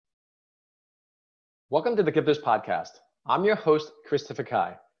Welcome to the Gifters Podcast. I'm your host, Christopher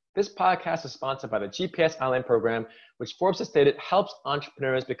Kai. This podcast is sponsored by the GPS Online Program, which Forbes has stated helps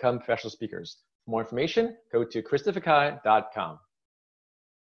entrepreneurs become professional speakers. For more information, go to christopherkai.com.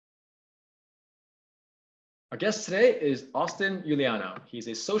 Our guest today is Austin Iuliano. He's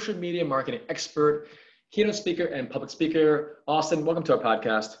a social media marketing expert, keynote speaker, and public speaker. Austin, welcome to our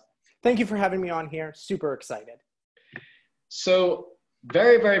podcast. Thank you for having me on here. Super excited. So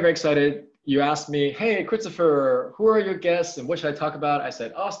very excited. You asked me, hey, Christopher, who are your guests and what should I talk about? I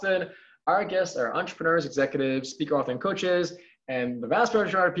said, Austin, our guests are entrepreneurs, executives, speaker, author, and coaches. And the vast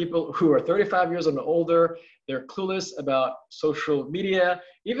majority of people who are 35 years and older, they're clueless about social media,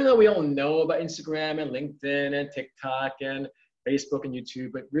 even though we all know about Instagram and LinkedIn and TikTok and Facebook and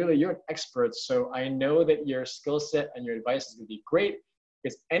YouTube, but really you're an expert. So I know that your skill set and your advice is going to be great,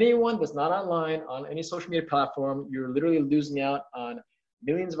 because anyone that's not online on any social media platform, you're literally losing out on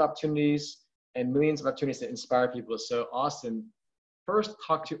millions of opportunities and millions of opportunities to inspire people. So Austin, first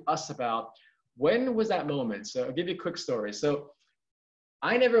talk to us about when was that moment? So I'll give you a quick story. So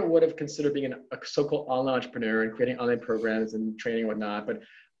I never would have considered being a so-called online entrepreneur and creating online programs and training and whatnot, but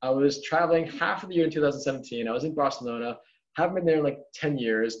I was traveling half of the year in 2017. I was in Barcelona, haven't been there in like 10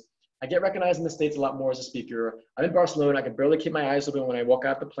 years. I get recognized in the States a lot more as a speaker. I'm in Barcelona, I can barely keep my eyes open when I walk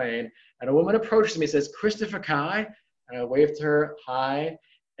out the plane, and a woman approaches me and says, Christopher Kai. And I waved to her, hi.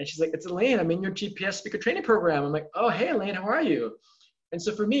 And she's like, it's Elaine, I'm in your GPS speaker training program. I'm like, oh, hey, Elaine, how are you? And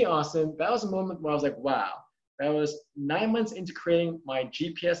so for me, Austin, that was a moment where I was like, wow, that was 9 months into creating my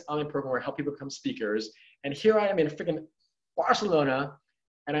GPS online program where I help people become speakers. And here I am in freaking Barcelona,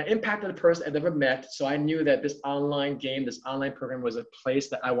 and I impacted a person I'd never met. So I knew that this online game, this online program was a place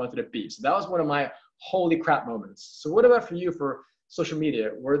that I wanted to be. So that was one of my holy crap moments. So what about for you for social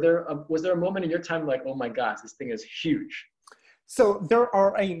media? Was there a moment in your time like, oh my gosh, this thing is huge? So there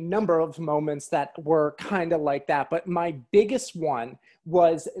are a number of moments that were kind of like that, but my biggest one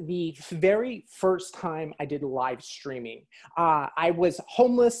was the very first time I did live streaming. I was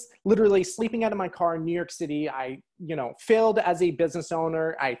homeless, literally sleeping out of my car in New York City. I, failed as a business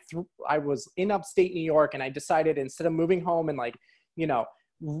owner. I was in upstate New York, and I decided instead of moving home and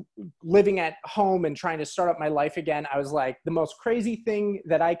living at home and trying to start up my life again, I was like, the most crazy thing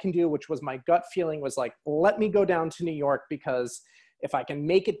that I can do, which was my gut feeling, was like, let me go down to New York, because if I can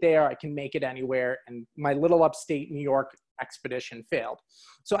make it there, I can make it anywhere. And my little upstate New York expedition failed.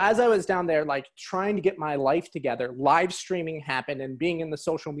 So as I was down there, like trying to get my life together, live streaming happened, and being in the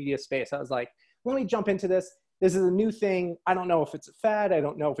social media space, I was like, let me jump into this. This is a new thing. I don't know if it's a fad. I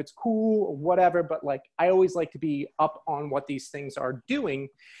don't know if it's cool or whatever, but like, I always like to be up on what these things are doing.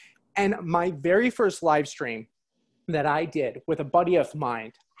 And my very first live stream that I did with a buddy of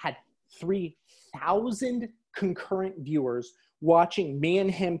mine had 3,000 concurrent viewers watching me and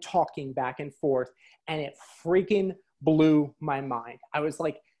him talking back and forth. And it freaking blew my mind. I was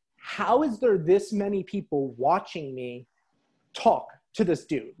like, how is there this many people watching me talk to this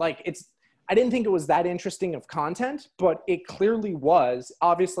dude? Like, I didn't think it was that interesting of content, but it clearly was.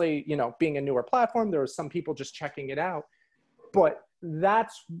 Obviously, being a newer platform, there were some people just checking it out. But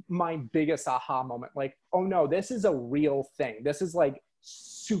that's my biggest aha moment. Like, oh no, this is a real thing. This is like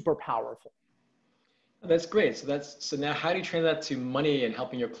super powerful. That's great. So now how do you turn that to money and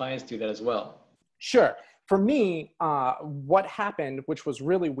helping your clients do that as well? Sure. For me, what happened, which was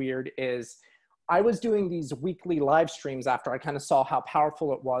really weird, is I was doing these weekly live streams after I kind of saw how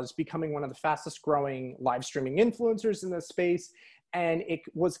powerful it was, becoming one of the fastest growing live streaming influencers in this space. And it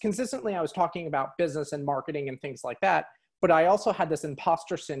was consistently, I was talking about business and marketing and things like that. But I also had this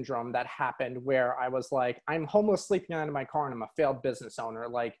imposter syndrome that happened where I was like, I'm homeless, sleeping out of my car, and I'm a failed business owner.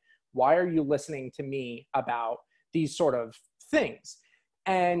 Like, why are you listening to me about these sort of things?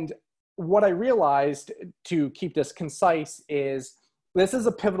 And what I realized, to keep this concise, is this is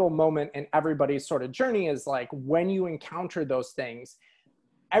a pivotal moment in everybody's sort of journey, is like when you encounter those things,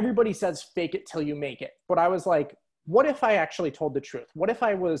 everybody says fake it till you make it. But I was like, what if I actually told the truth? What if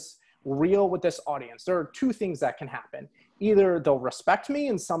I was real with this audience? There are two things that can happen. Either they'll respect me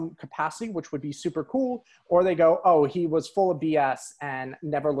in some capacity, which would be super cool, or they go, oh, he was full of BS and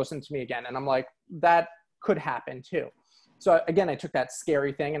never listened to me again. And I'm like, that could happen too. So again, I took that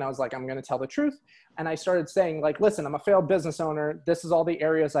scary thing and I was like, I'm going to tell the truth. And I started saying like, listen, I'm a failed business owner. This is all the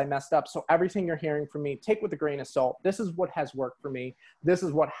areas I messed up. So everything you're hearing from me, take with a grain of salt. This is what has worked for me. This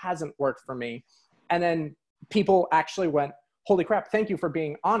is what hasn't worked for me. And then people actually went, holy crap, thank you for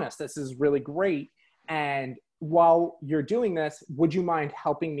being honest. This is really great. And while you're doing this, would you mind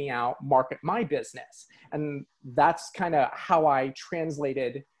helping me out market my business? And that's kind of how I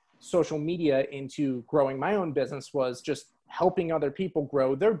translated social media into growing my own business, was just helping other people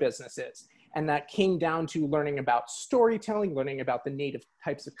grow their businesses. And that came down to learning about storytelling, learning about the native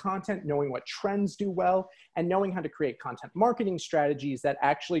types of content, knowing what trends do well, and knowing how to create content marketing strategies that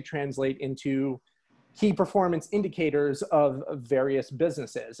actually translate into key performance indicators of various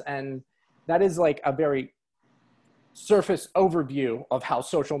businesses. And that is like a very surface overview of how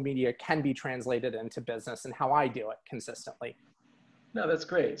social media can be translated into business and how I do it consistently. No, that's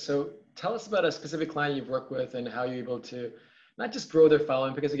great. So tell us about a specific client you've worked with and how you're able to not just grow their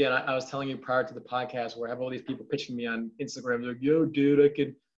following, because again, I was telling you prior to the podcast where I have all these people pitching me on Instagram. They're like, yo, dude, I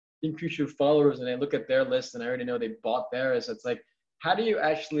could increase your followers. And I look at their list and I already know they bought theirs. So it's like, how do you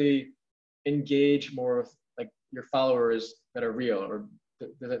actually engage more with like your followers that are real, or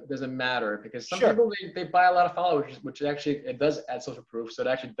does it matter? Because some Sure. people, they buy a lot of followers, which actually, it does add social proof. So it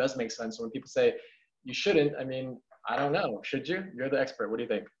actually does make sense. So when people say you shouldn't, I mean, I don't know. Should you? You're the expert. What do you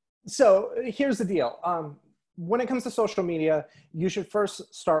think? So here's the deal. When it comes to social media, you should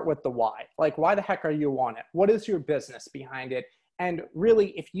first start with the why. Like, why the heck are you on it? What is your business behind it? And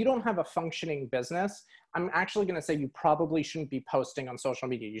really, if you don't have a functioning business, I'm actually going to say you probably shouldn't be posting on social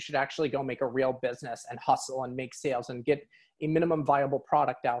media. You should actually go make a real business and hustle and make sales and get a minimum viable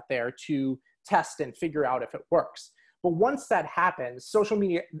product out there to test and figure out if it works. But once that happens, social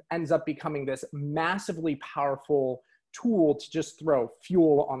media ends up becoming this massively powerful tool to just throw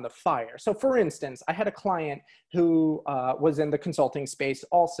fuel on the fire. So for instance, I had a client who was in the consulting space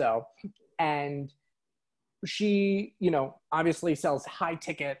also, and she, obviously sells high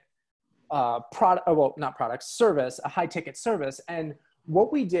ticket service, a high ticket service. And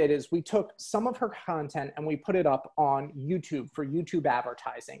what we did is we took some of her content and we put it up on YouTube for YouTube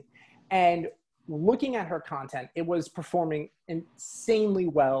advertising. And looking at her content, it was performing insanely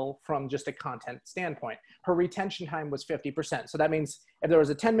well from just a content standpoint. Her retention time was 50%. So that means if there was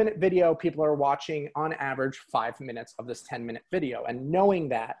a 10-minute video, people are watching on average 5 minutes of this 10-minute video. And knowing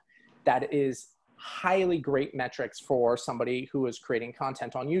that, that is highly great metrics for somebody who is creating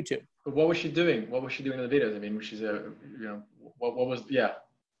content on YouTube. But what was she doing? What was she doing in the videos? I mean, she's what was, yeah.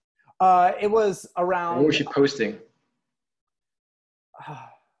 It was around. What was she posting?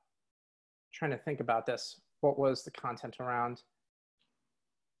 Trying to think about this. What was the content around?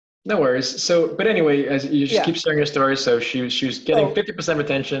 No worries. So, but anyway, as you just keep sharing your story. So she was getting 50%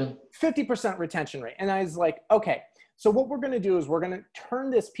 retention. 50% retention rate. And I was like, okay, so what we're going to do is we're going to turn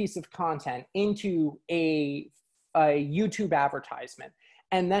this piece of content into a YouTube advertisement.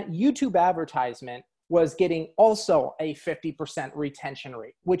 And that YouTube advertisement was getting also a 50% retention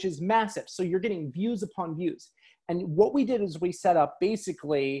rate, which is massive. So you're getting views upon views. And what we did is we set up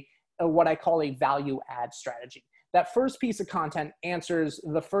basically what I call a value add strategy. That first piece of content answers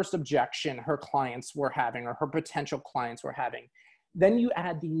the first objection her clients were having or her potential clients were having. Then you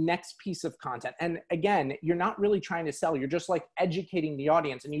add the next piece of content. And again, you're not really trying to sell. You're just like educating the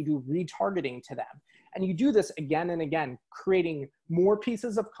audience, and you do retargeting to them. And you do this again and again, creating more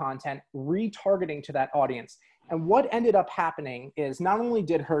pieces of content, retargeting to that audience. And what ended up happening is not only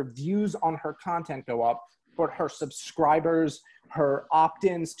did her views on her content go up, but her subscribers, her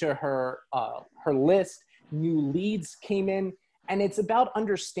opt-ins to her list, new leads came in. And it's about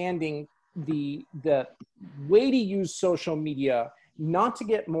understanding the way to use social media, not to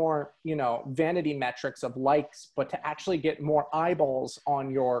get more, vanity metrics of likes, but to actually get more eyeballs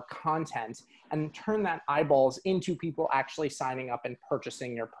on your content and turn that eyeballs into people actually signing up and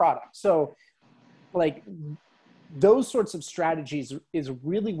purchasing your product. So like those sorts of strategies is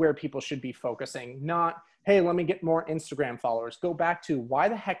really where people should be focusing, not, hey, let me get more Instagram followers. Go back to why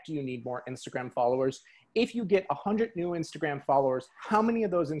the heck do you need more Instagram followers? If you get 100 new Instagram followers, how many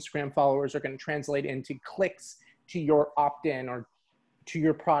of those Instagram followers are going to translate into clicks to your opt-in or to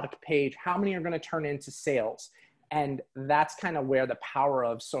your product page? How many are going to turn into sales? And that's kind of where the power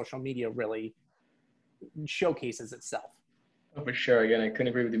of social media really showcases itself. Oh, for sure. Again, I couldn't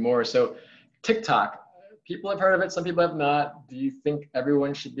agree with you more. So TikTok, people have heard of it. Some people have not. Do you think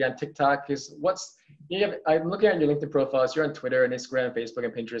everyone should be on TikTok? Because I'm looking at your LinkedIn profiles. You're on Twitter and Instagram, Facebook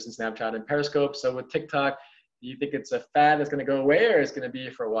and Pinterest and Snapchat and Periscope. So with TikTok, do you think it's a fad that's going to go away, or it's going to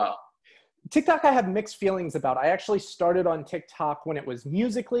be for a while? TikTok, I have mixed feelings about. I actually started on TikTok when it was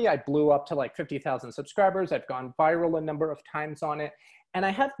Musical.ly. I blew up to like 50,000 subscribers. I've gone viral a number of times on it. And I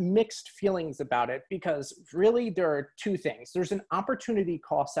have mixed feelings about it because really there are two things. There's an opportunity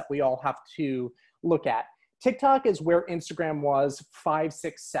cost that we all have to look at. TikTok is where Instagram was 5,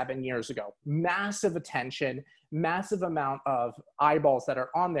 6, 7 years ago. Massive attention, massive amount of eyeballs that are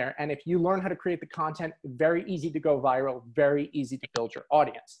on there. And if you learn how to create the content, very easy to go viral, very easy to build your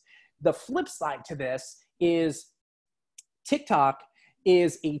audience. The flip side to this is TikTok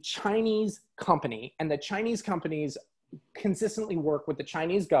is a Chinese company, and the Chinese companies consistently work with the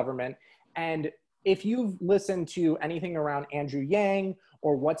Chinese government. And if you've listened to anything around Andrew Yang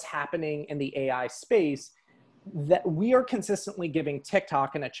or what's happening in the AI space, that we are consistently giving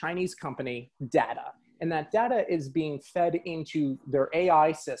TikTok and a Chinese company data. And that data is being fed into their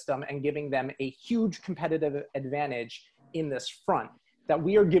AI system and giving them a huge competitive advantage in this front that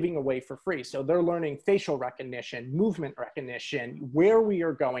we are giving away for free. So they're learning facial recognition, movement recognition, where we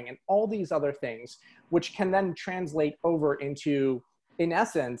are going, and all these other things, which can then translate over into, in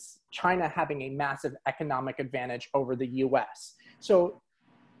essence, China having a massive economic advantage over the US. So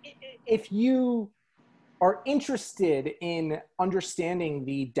if you are interested in understanding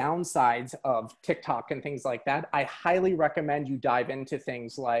the downsides of TikTok and things like that, I highly recommend you dive into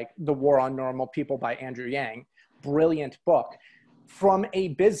things like The War on Normal People by Andrew Yang. Brilliant book. From a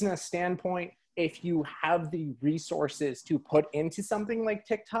business standpoint, if you have the resources to put into something like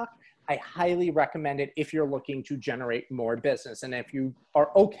TikTok, I highly recommend it if you're looking to generate more business and if you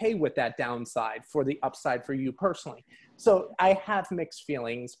are okay with that downside for the upside for you personally. So I have mixed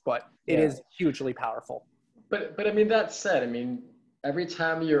feelings, but it is hugely powerful. But I mean, that said, I mean, every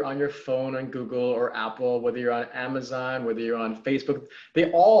time you're on your phone on Google or Apple, whether you're on Amazon, whether you're on Facebook, they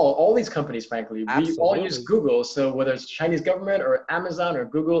all these companies, frankly, we all use Absolutely. Google. So whether it's Chinese government or Amazon or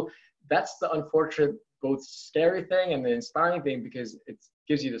Google, that's the unfortunate, both scary thing and the inspiring thing because it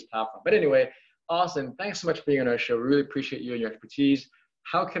gives you this platform. But anyway, Austin, thanks so much for being on our show. We really appreciate you and your expertise.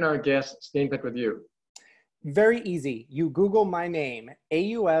 How can our guests stay in touch with you? Very easy. You Google my name,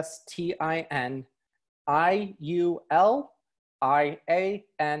 AustinIuliano.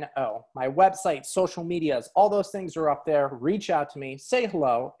 My website, social medias, all those things are up there. Reach out to me, say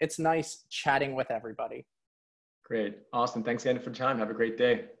hello. It's nice chatting with everybody. Great. Austin, thanks again for your time. Have a great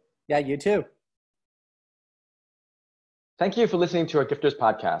day. Yeah, you too. Thank you for listening to our Gifters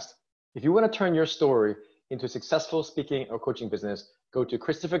podcast. If you want to turn your story into a successful speaking or coaching business, go to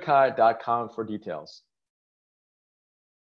christopherkai.com for details.